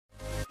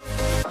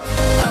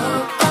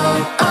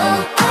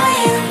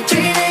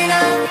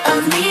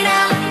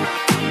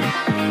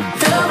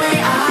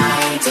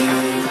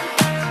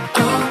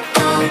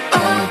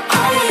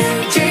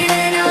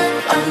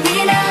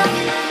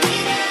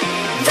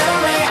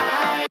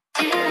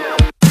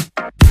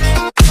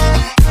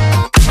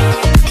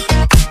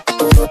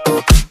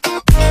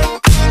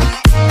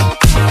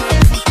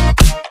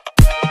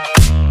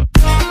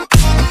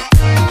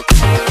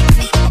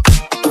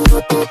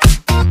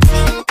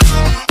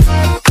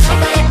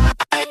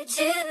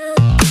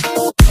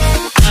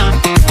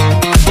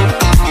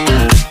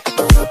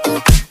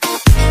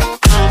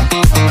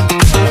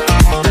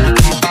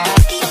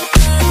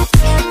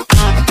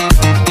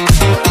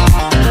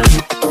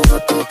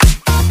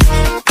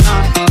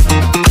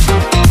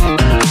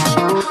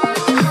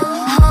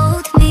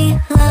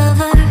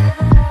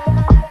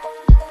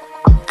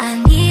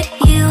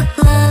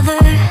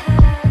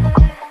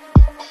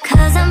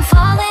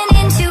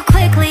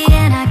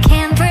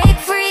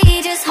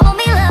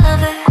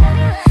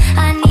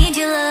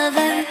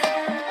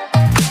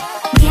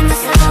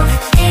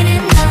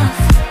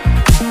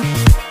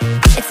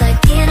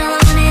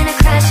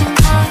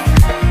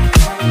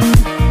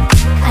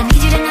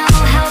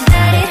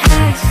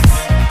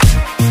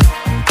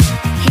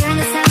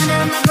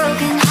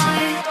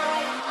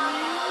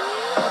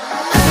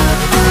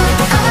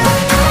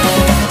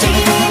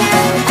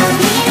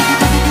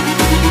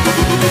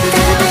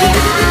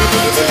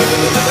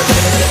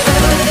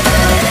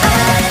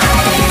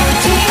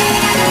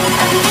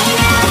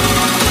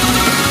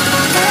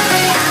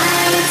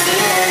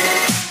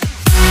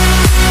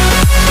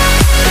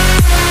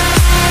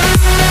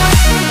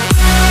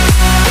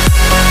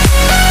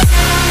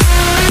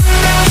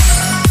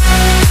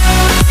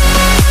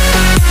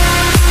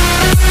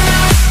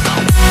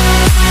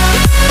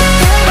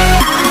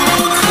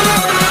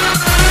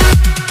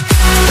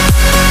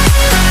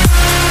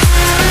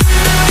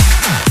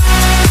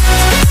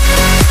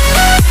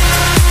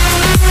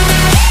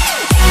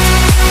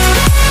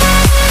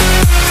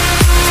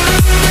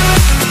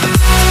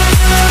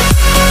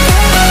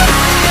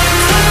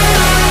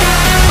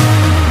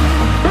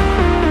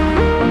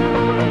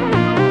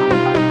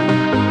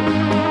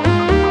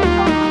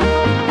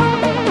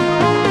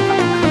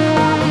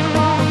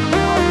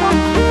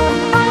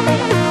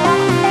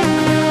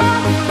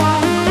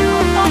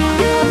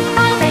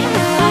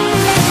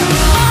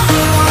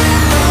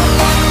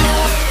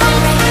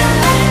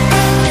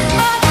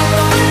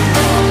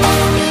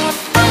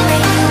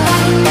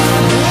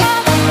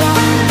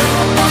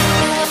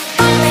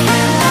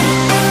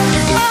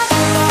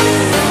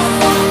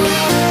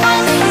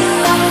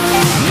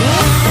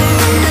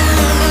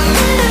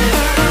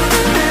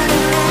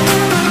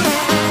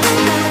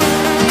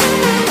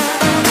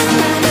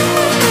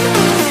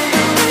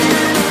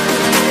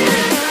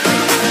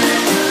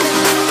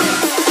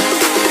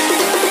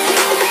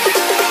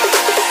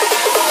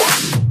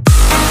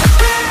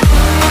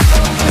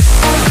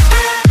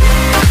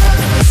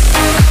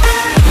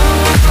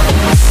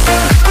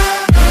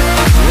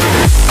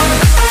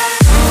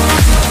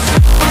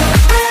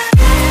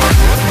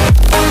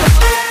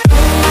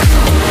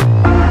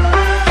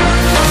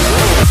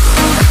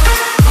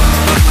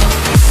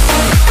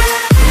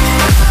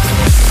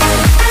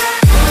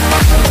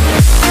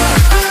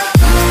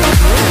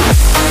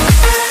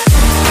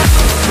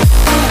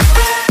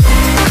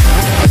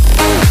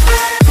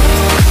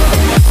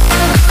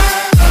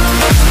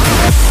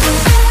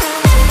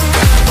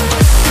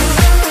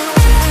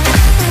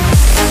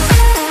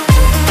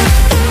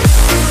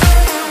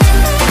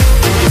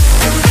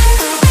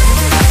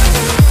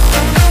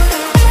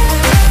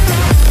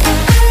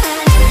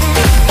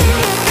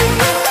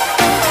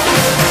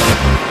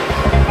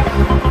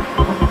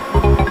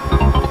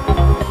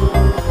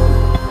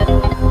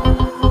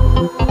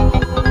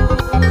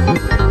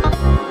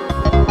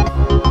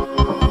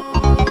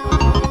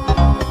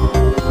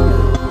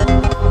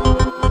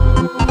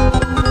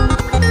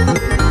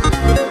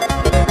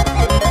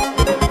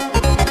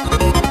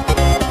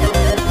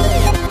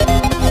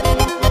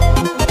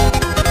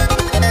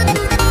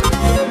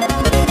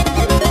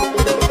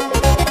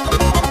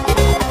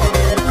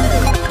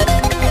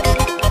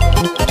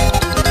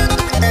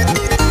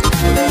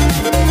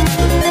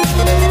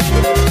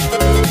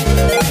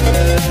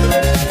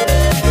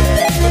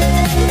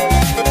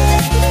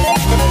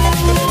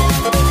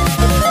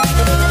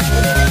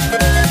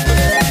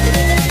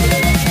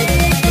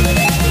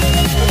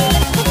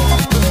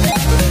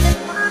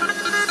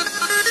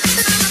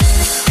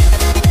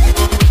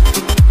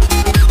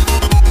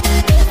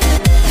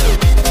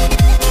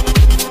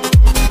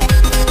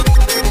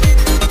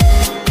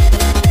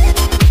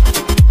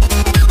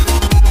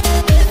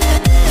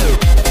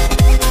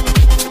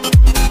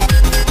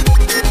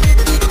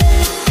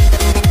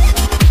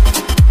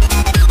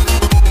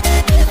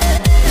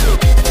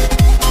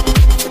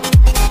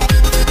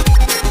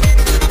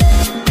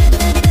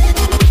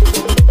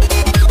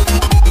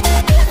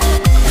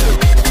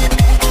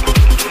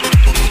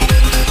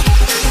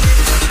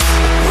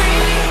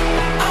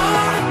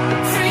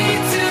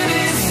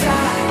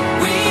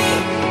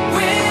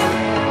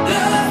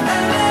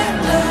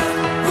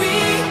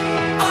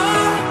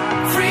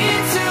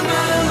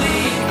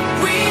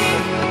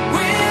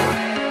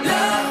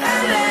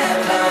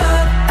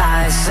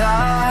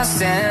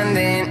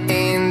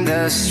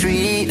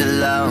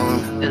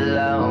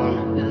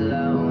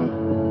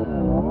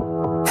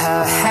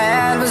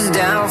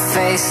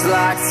face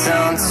locked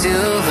onto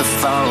her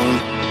phone.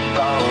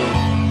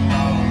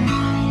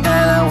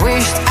 And I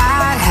wished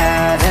I'd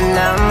had a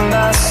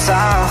number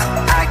so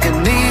I could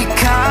be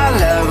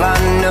color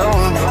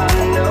unknown.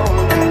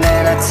 And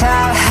then I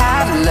tell her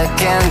to look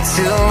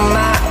into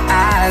my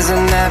eyes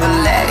and never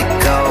let it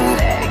go.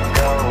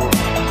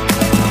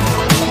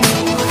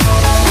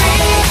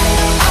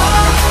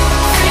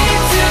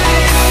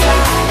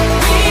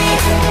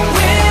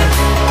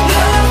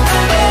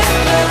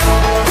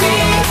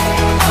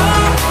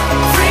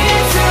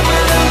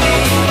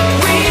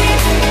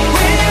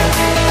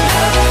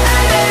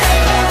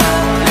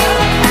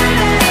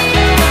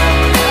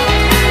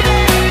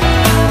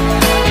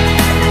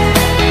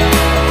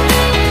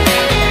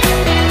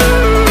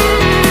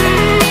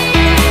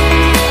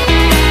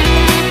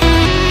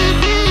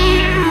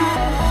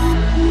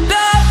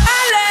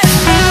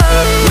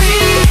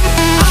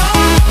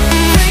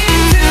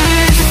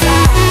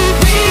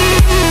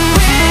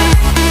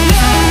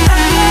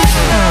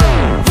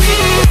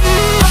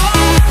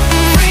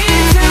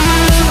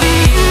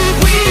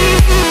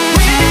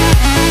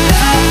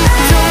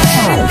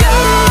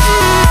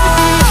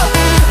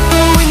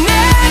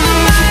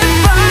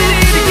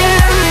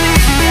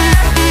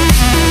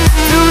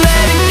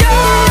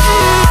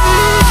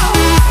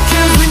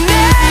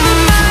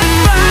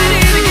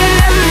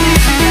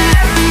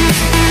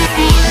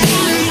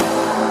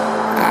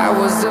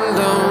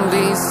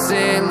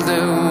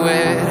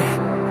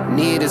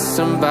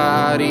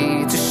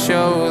 Somebody to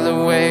show the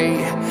way.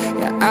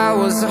 Yeah, I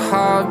was a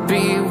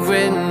heartbeat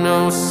with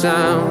no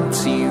sound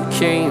till you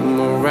came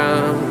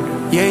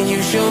around. Yeah,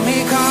 you showed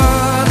me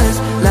colors,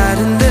 light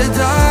in the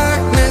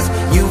darkness.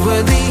 You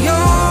were the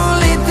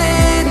only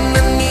thing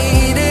I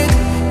needed.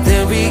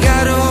 Then we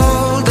got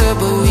older,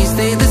 but we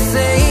stayed the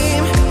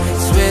same.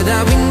 Swear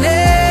that we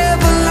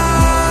never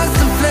lost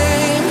the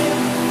flame.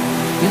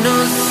 No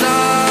song.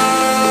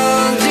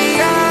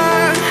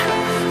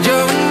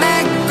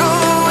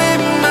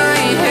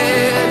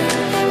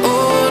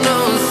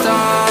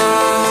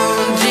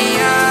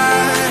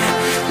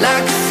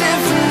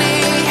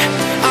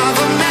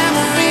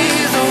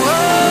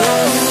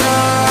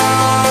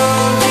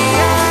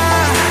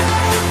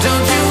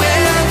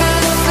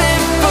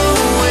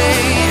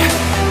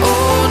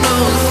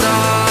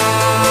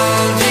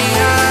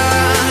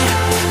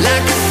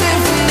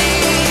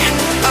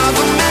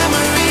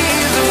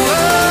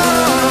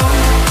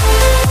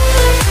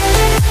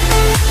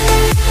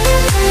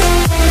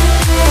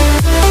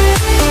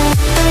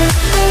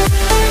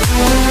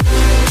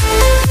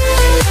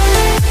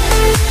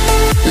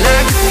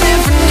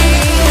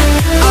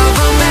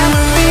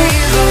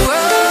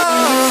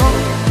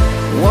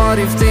 What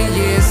if the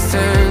years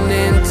turn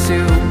into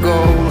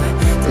gold?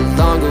 The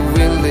longer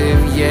we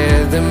live,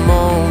 yeah, the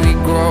more we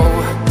grow.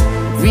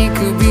 We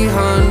could be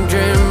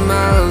 100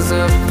 miles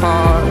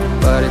apart,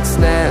 but it's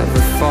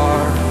never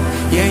far.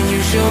 Yeah, you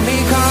showed me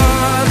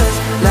colors,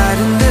 light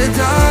in the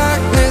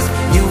darkness.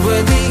 You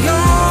were the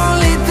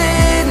only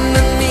thing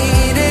I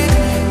needed.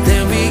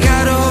 Then we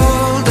got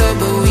older,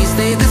 but we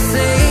stayed the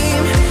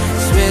same.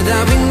 Swear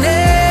that we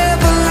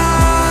never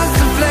lost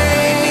the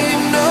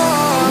flame. No,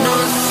 no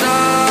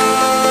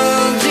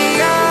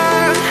nostalgia.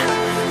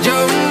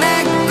 You're an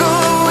echo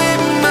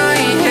in my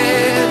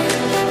head.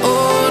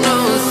 Oh,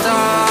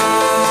 nostalgia,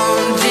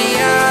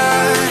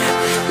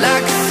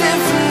 like a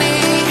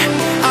symphony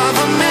of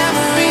our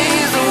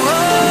memories. Oh,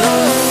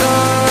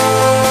 nostalgia,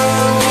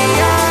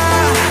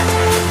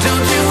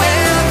 don't you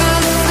ever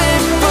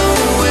slip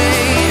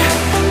away.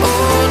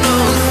 Oh,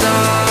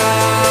 nostalgia,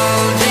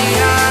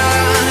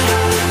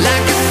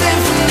 like a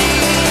symphony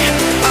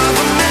of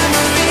our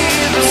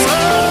memories.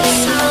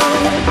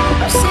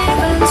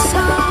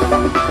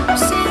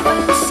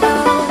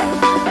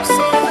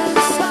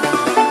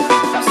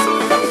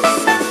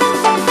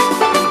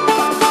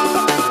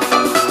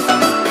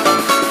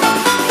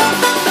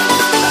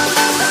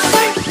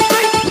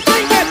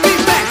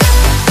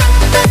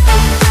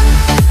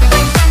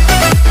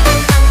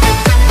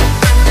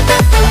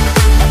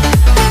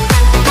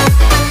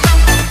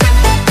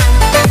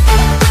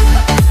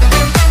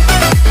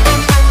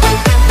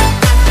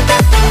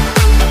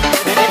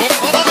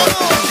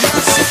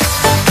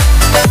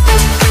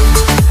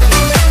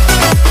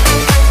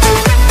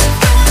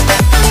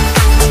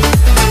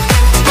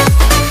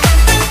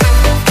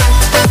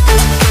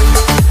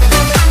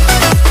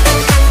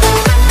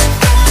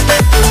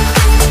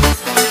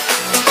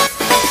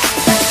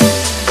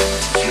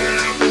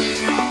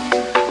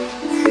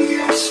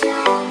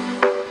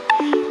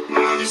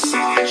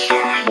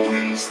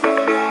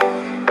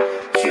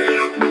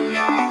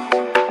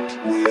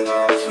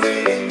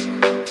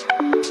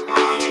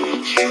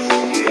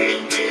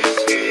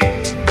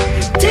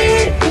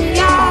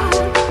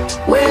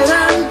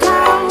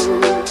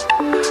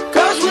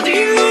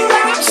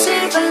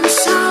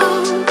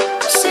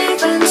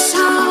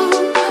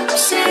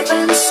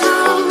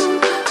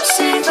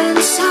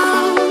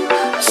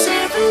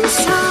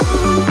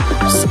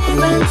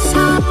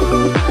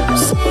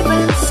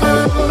 Saving some.